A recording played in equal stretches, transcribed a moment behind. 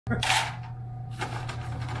Right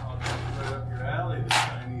up your alley, the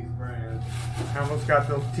Chinese brand. I almost got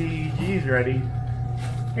those TEGs ready.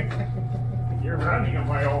 You're running them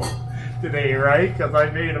my own today, right? Because I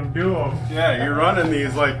made them do them. Yeah, you're running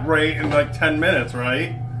these like right in like 10 minutes,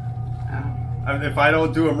 right? If I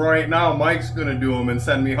don't do them right now, Mike's gonna do them and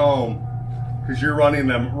send me home. Because you're running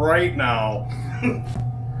them right now.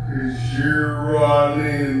 Because you're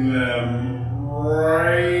running them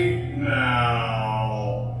right now.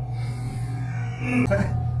 You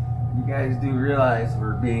guys do realize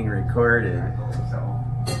we're being recorded. Living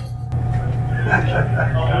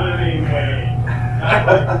wage.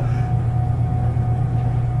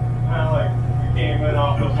 Not like you came in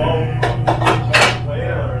off the boat from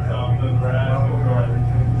Venezuela or something, Brad, for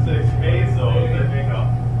 6 pesos. They make a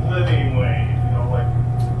living wage. You know, like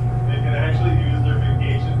they can actually use their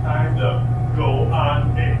vacation time to go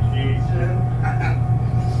on vacation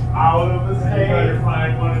out of the state.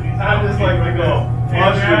 Find one of these. I just like to go.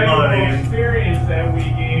 Plus your money. Experience that we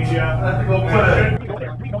gave you. I have to go put it.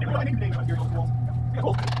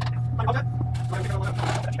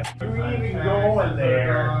 You're even going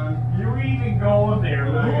there. You're even going there.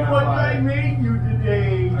 Look what I made you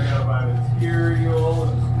today. I gotta buy material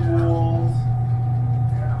and tools.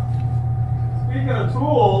 Yeah. Speaking of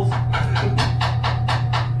tools,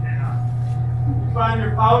 you find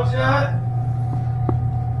your pouch yet?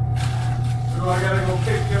 Or do I gotta go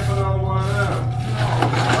pick up another one of them? I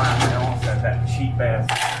almost got that cheap ass.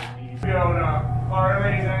 Go to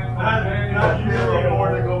Harley, not you really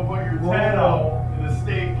want to go put your tent out in a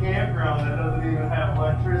state campground that doesn't even have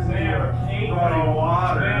electricity or running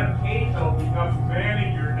water. Then Cato becomes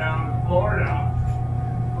manager down in Florida.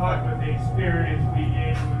 Fuck with the experience we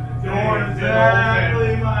gave with the doors.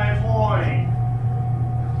 Exactly my point.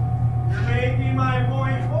 You're making my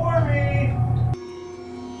point for me.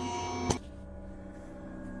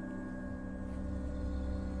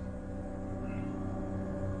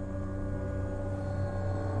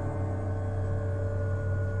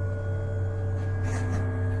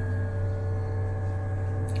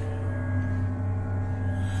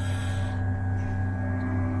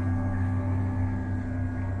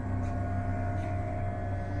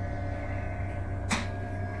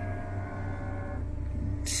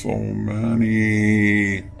 So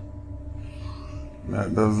many.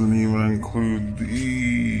 That doesn't even include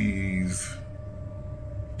these.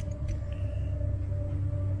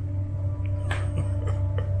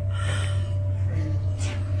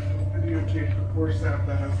 Videotape the poor sap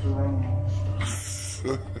that has to run.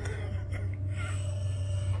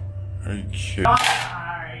 Are you kidding?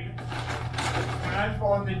 And I'm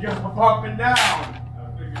supposed to jump up and down. I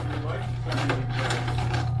figured you'd like something like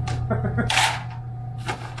that.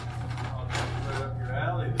 Right up your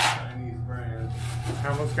alley, the Chinese brand. I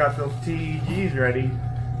almost got those TEGs ready.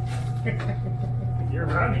 You're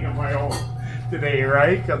running them my own today,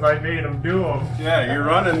 right? Because I made them do them. Yeah, you're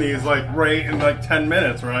running these like right in like 10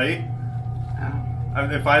 minutes, right?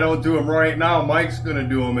 If I don't do them right now, Mike's gonna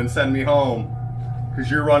do them and send me home. Because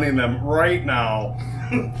you're running them right now.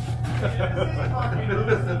 This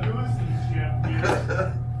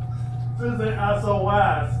is an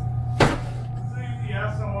SOS. This is the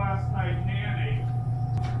SOS Titanic.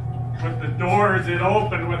 With the doors it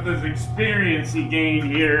opened with his experience he gained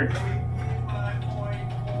here. My point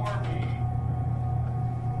for me.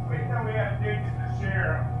 Wait till we have Dick to the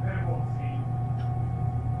sheriff, then we'll see.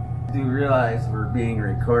 You do realize we're being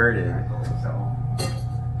recorded.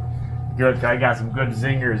 Good, I got some good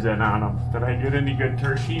zingers in on them. Did I get any good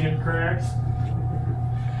turkey and cracks?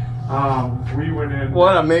 We went in.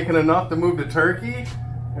 What, I'm making enough to move to Turkey?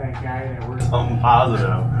 That guy that works. I'm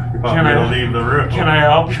positive. Can I leave the room? Can I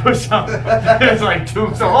help you with something? It's like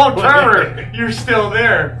two. So, oh, Trevor, you're still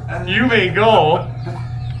there. You may go.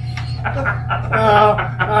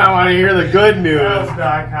 I want to hear the good news. That was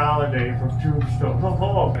Doc Holliday from Tombstone.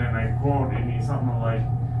 Oh, and I quote, and he's something like,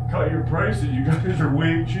 "Cut your prices. You guys are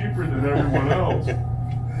way cheaper than everyone else."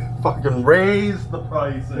 Fucking raise the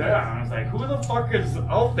prices. Yeah, I was like, who the fuck is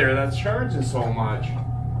out there that's charging so much?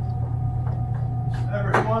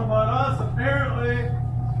 Everyone but us, apparently.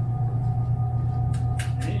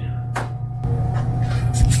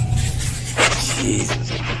 Jesus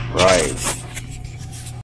Christ.